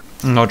deeper.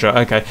 Roger,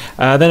 okay.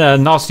 Then a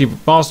nasty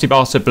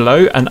bastard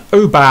below, an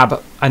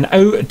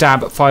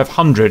ODAB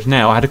 500.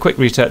 Now, I had a quick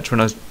research when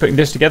I was putting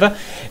this together.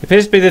 It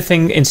appears to be the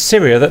thing in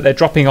Syria that they're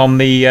dropping on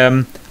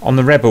the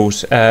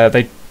rebels.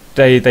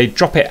 They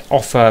drop it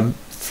off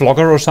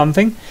Flogger or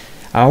something.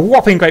 A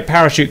whopping great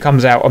parachute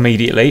comes out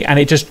immediately, and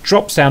it just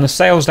drops down and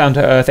sails down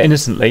to Earth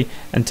innocently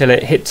until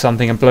it hits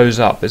something and blows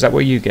up. Is that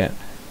what you get?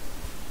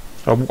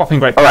 A whopping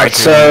great parachute. Alright,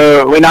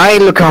 so when I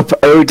look up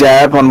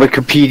ODAB on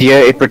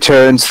Wikipedia, it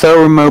returns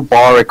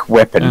thermobaric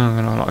weapon.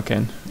 Oh, no, not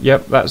again.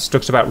 Yep, that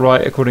looks about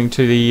right according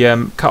to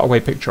the cutaway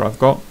picture I've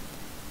got.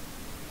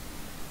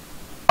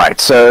 Right,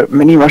 so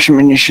many Russian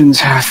munitions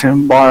have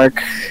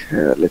thermobaric.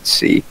 Let's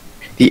see.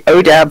 The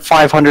ODAB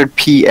 500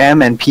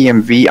 PM and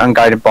PMV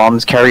unguided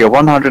bombs carry a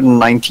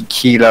 190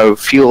 kilo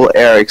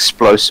fuel-air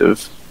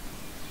explosive.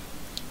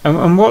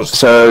 And what's...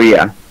 So,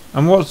 yeah.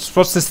 And what's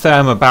this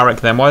thermobaric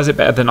then? Why is it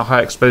better than a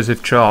high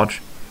explosive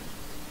charge?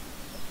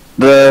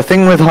 The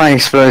thing with high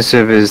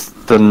explosive is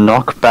the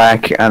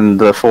knockback and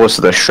the force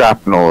of the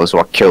shrapnel is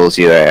what kills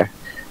you there.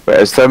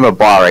 Whereas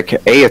thermobaric,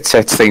 A, it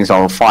sets things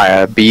on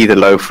fire, B, the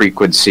low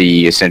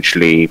frequency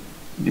essentially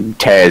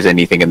tears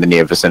anything in the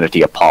near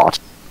vicinity apart.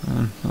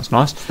 That's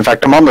nice. In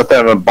fact, I'm on the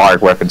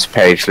thermobaric weapons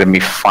page. Let me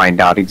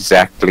find out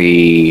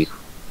exactly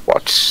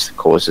what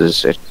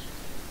causes it.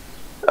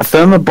 A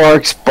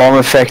thermobaric's bomb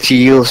effect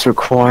yields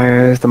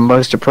require the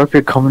most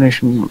appropriate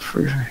combination.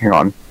 Hang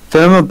on.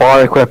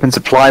 Thermobaric weapons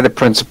apply the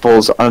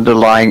principles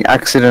underlying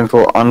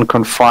accidental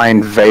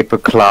unconfined vapor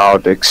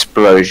cloud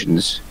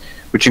explosions,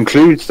 which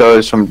includes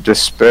those from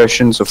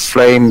dispersions of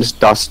flames,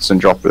 dusts, and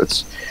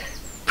droplets.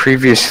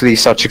 Previously,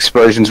 such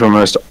explosions were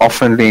most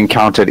oftenly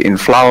encountered in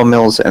flour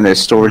mills and their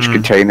storage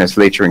containers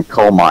later in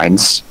coal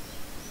mines.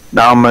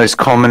 Now most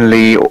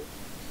commonly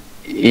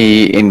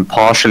in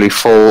partially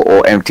full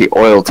or empty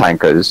oil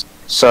tankers.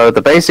 So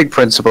the basic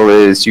principle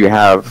is you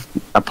have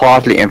a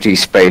partly empty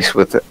space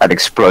with an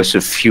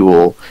explosive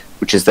fuel,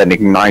 which is then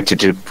ignited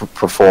to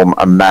perform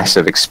a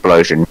massive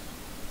explosion.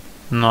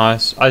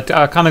 Nice. I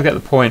kind of get the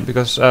point,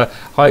 because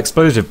high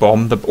explosive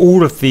bomb,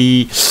 all of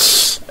the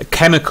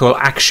chemical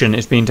action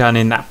is being done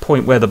in that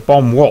point where the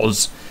bomb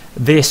was.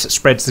 This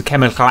spreads the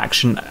chemical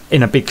action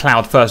in a big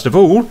cloud first of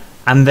all,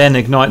 and then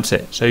ignites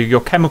it. So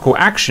your chemical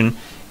action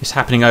is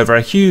happening over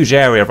a huge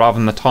area rather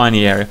than the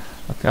tiny area.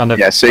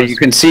 Yeah, so you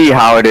can see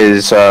how it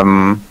is,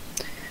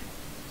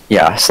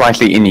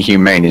 slightly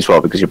inhumane as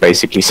well, because you're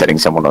basically setting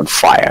someone on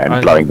fire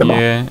and blowing them up.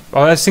 Yeah,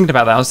 well, I was thinking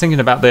about that. I was thinking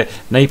about the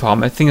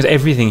napalm. I think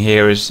everything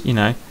here is,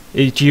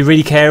 do you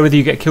really care whether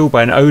you get killed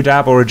by an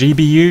ODAB or a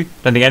GBU?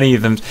 Don't think any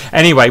of them.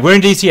 Anyway, we're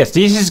in DCS.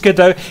 DCS is good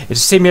though. It's a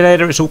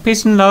simulator. It's all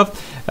peace and love.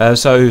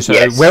 So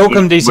yes,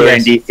 welcome DCS. We're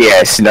in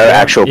DCS. No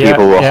actual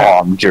people were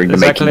harmed during the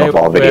making of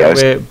our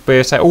videos.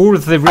 We're saying all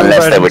of the real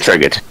unless versions, they were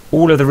triggered.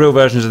 All of the real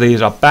versions of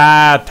these are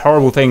bad,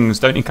 horrible things.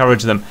 Don't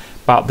encourage them.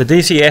 But the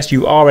DCS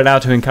you are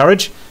allowed to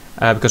encourage.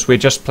 Because we're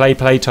just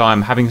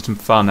playtime, having some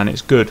fun, and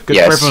it's good for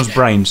everyone's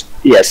brains.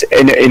 Yes,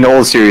 in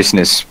all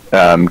seriousness,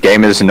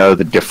 gamers know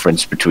the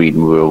difference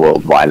between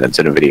real-world violence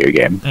and a video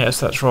game. Yes,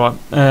 that's right.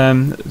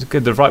 It's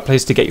good, the right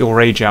place to get your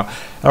rage out.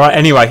 All right,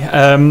 anyway,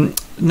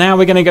 now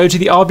we're going to go to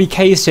the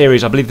RBK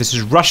series. I believe this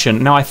is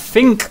Russian. Now, I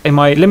think in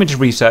my limited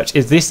research,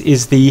 this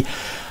is the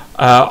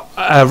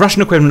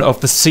Russian equivalent of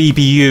the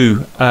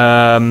CBU,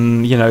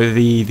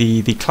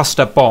 the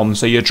cluster bomb.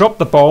 So you drop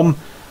the bomb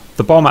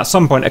at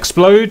some point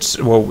explodes,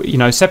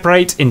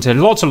 separate into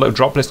lots of little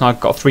droplets, and I've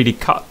got a 3D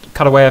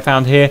cutaway I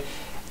found here,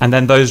 and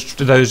then those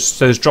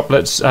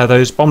droplets,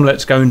 those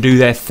bomblets go and do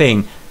their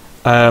thing.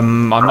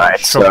 I'm not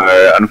sure.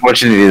 So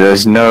unfortunately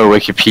there's no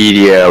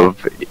Wikipedia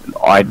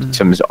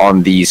items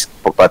on these,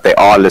 but they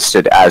are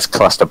listed as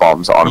cluster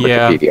bombs on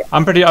Wikipedia.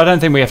 I don't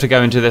think we have to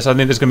go into this. I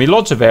think there's going to be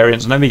lots of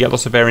variants, and then we get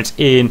lots of variants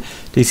in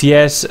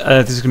DCS.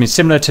 This is going to be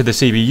similar to the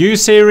CBU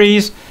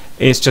series.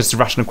 It's just the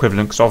Russian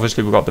equivalent, because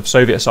obviously we've got the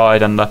Soviet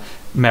side and the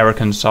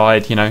American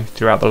side,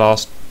 throughout the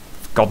last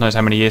God knows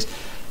how many years,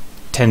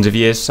 tens of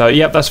years. So,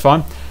 yep, that's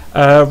fine.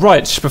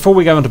 Right, before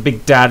we go on to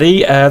Big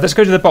Daddy, let's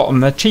go to the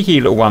bottom, a cheeky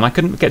little one I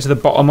couldn't get to the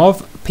bottom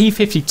of,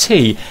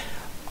 P50T.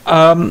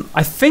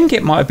 I think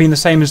it might have been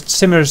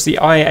similar as the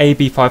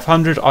IAB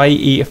 500,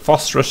 i.e.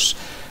 phosphorus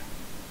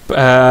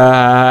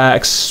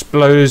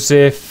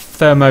explosive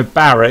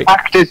thermobaric.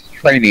 Active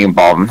training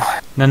bomb.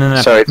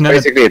 No. So it's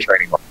basically a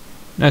training bomb.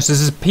 No, so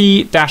this is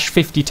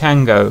P-50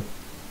 Tango.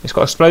 It's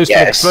got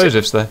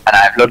explosives there. And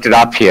I've looked it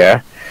up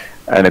here,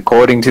 and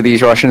according to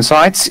these Russian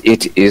sites,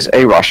 it is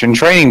a Russian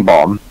training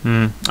bomb.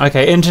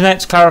 Okay,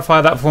 internet, clarify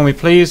that for me,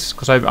 please,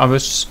 because I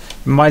was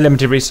in my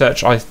limited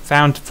research, I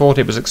thought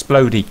it was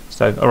explodey.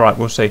 So, all right,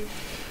 we'll see.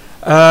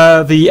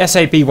 The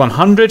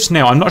SAB-100s.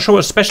 Now, I'm not sure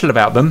what's special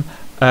about them.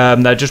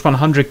 They're just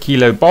 100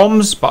 kilo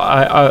bombs, but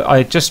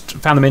I just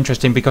found them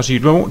interesting because you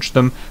launch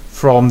them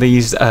from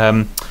these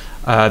bomb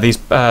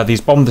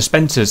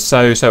dispensers.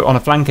 So on a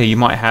flanker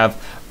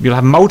you'll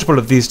have multiple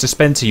of these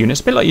dispenser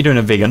units, a bit like you do in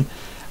a vegan,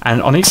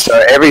 and on each. So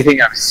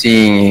everything I'm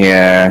seeing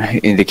here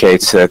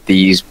indicates that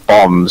these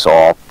bombs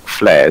are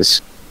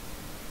flares.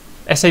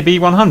 SAB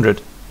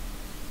 100.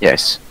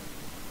 Yes.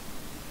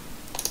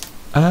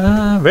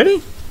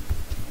 Really?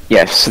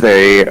 Yes,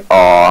 they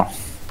are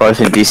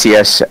both in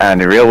DCS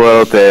and in real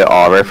world. There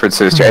are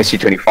references to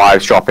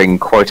SU-25s dropping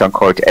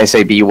quote-unquote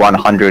SAB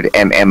 100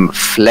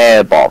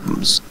 flare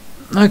bombs.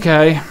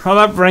 Okay, well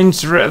that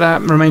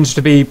remains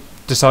to be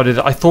decided.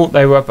 I thought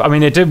they were. I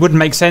mean, it wouldn't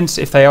make sense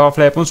if they are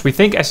flare bombs. We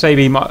think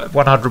SAB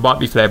 100 might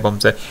be flare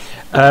bombs there.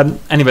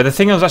 Anyway, the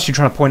thing I was actually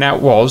trying to point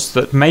out was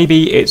that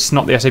maybe it's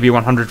not the SAB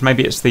 100,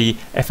 maybe it's the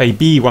FAB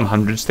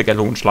 100s that get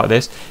launched like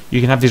this.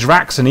 You can have these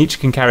racks, and each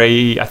can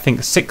carry, I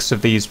think, 6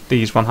 of these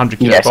 100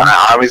 kilo bombs.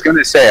 Yes, I was going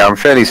to say, I'm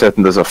fairly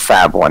certain there's a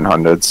FAB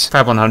 100s.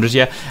 FAB 100s,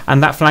 yeah.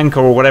 And that flanker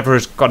or whatever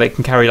has got it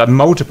can carry like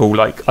multiple,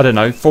 like, I don't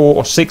know, 4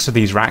 or 6 of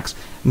these racks,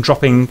 and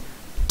dropping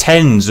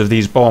tens of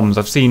these bombs.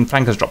 I've seen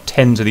flankers drop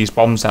tens of these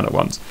bombs down at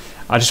once.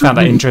 I just found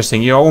that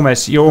interesting. Your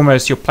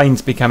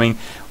plane's becoming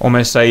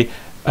almost a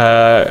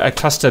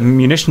cluster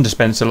munition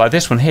dispenser like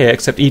this one here,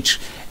 except each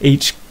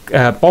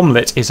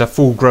bomblet is a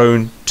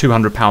full-grown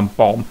 200-pound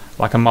bomb,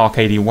 like a Mark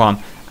 81.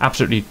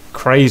 Absolutely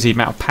crazy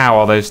amount of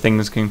power those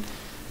things can.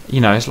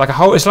 It's like a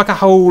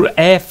whole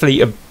air fleet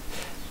of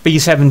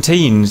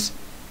B-17s.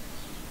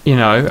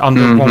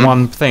 Under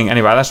one thing.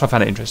 Anyway, that's why I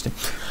found it interesting.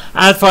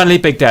 And finally,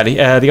 Big Daddy,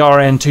 the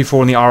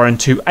RN-24 and the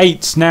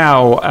RN-28.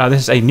 Now,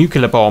 this is a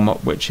nuclear bomb,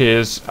 which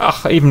is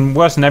even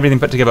worse than everything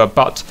put together,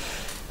 but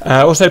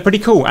also pretty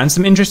cool, and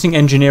some interesting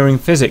engineering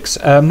physics.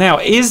 Now,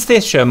 is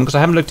this, Sherman, because I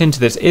haven't looked into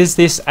this, is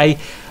this a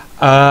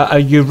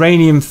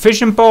uranium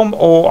fission bomb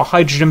or a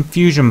hydrogen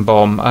fusion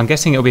bomb? I'm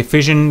guessing it'll be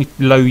fission,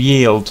 low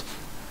yield.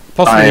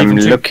 Possibly I'm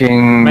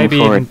looking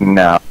for it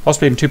now.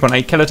 Possibly even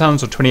 2.8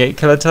 kilotons or 28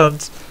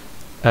 kilotons,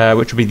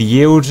 which would be the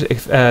yield,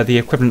 if the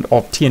equivalent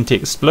of TNT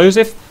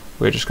explosive.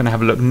 We're just going to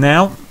have a look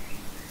now.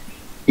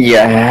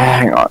 Yeah,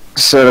 hang on.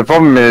 So the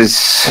problem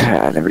is,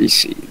 let me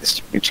see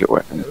this nuclear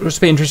weapon. It would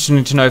be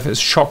interesting to know if it's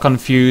shotgun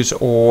fuse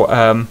or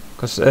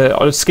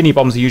because skinny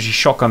bombs are usually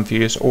shotgun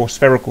fuse or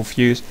spherical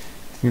fuse.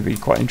 It would be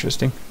quite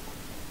interesting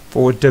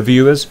for the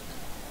viewers.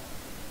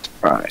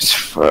 Right,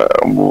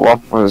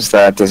 what was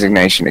that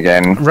designation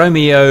again?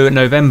 Romeo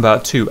November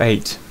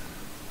 28.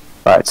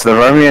 Right, so the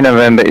Romeo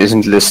November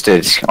isn't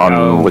listed on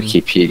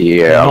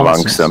Wikipedia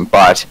amongst them,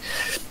 but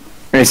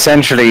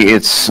essentially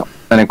it's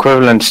an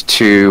equivalent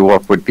to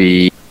what would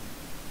be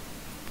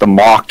the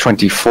Mark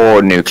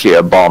 24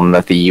 nuclear bomb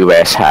that the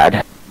US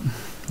had.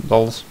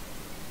 Lols.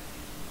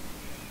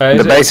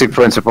 The basic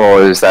principle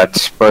is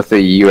that both the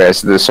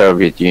US and the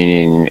Soviet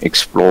Union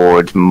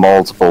explored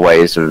multiple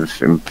ways of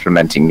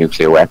implementing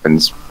nuclear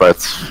weapons,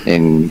 both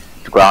in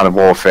ground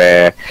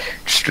warfare,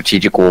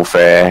 strategic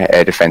warfare,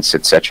 air defense,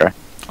 etc.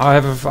 I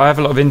have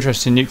a lot of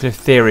interest in nuclear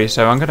theory,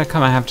 so I'm going to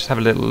have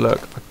a little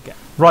look.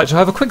 Right, so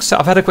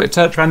I've had a quick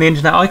search around the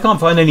internet. I can't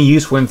find any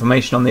useful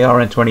information on the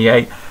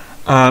RN-28.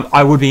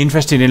 I would be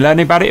interested in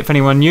learning about it if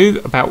anyone knew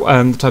about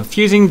the type of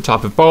fusing, the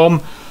type of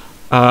bomb,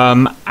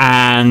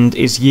 and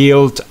its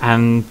yield,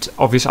 and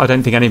obviously I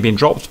don't think any have been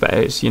dropped, but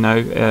it's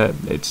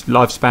its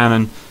lifespan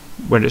and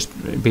where it's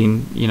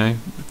been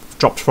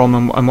dropped from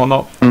and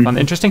whatnot. I find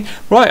it interesting.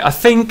 Right, I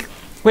think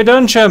we're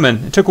done,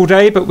 Sherman. It took all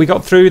day, but we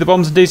got through the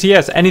bombs and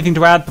DCS. Anything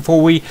to add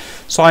before we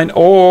sign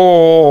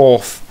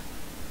off?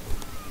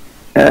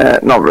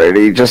 Not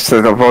really, just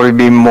that there'll probably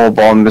be more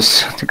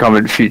bombs to come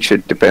in the future.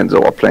 It depends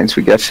on what planes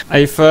we get.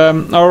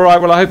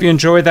 Alright, well I hope you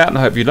enjoyed that and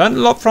I hope you learned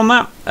a lot from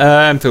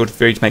that. Feel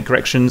free to make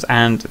corrections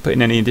and put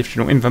in any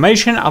additional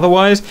information.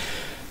 Otherwise,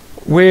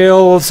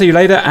 we'll see you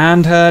later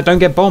and don't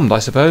get bombed, I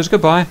suppose.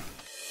 Goodbye.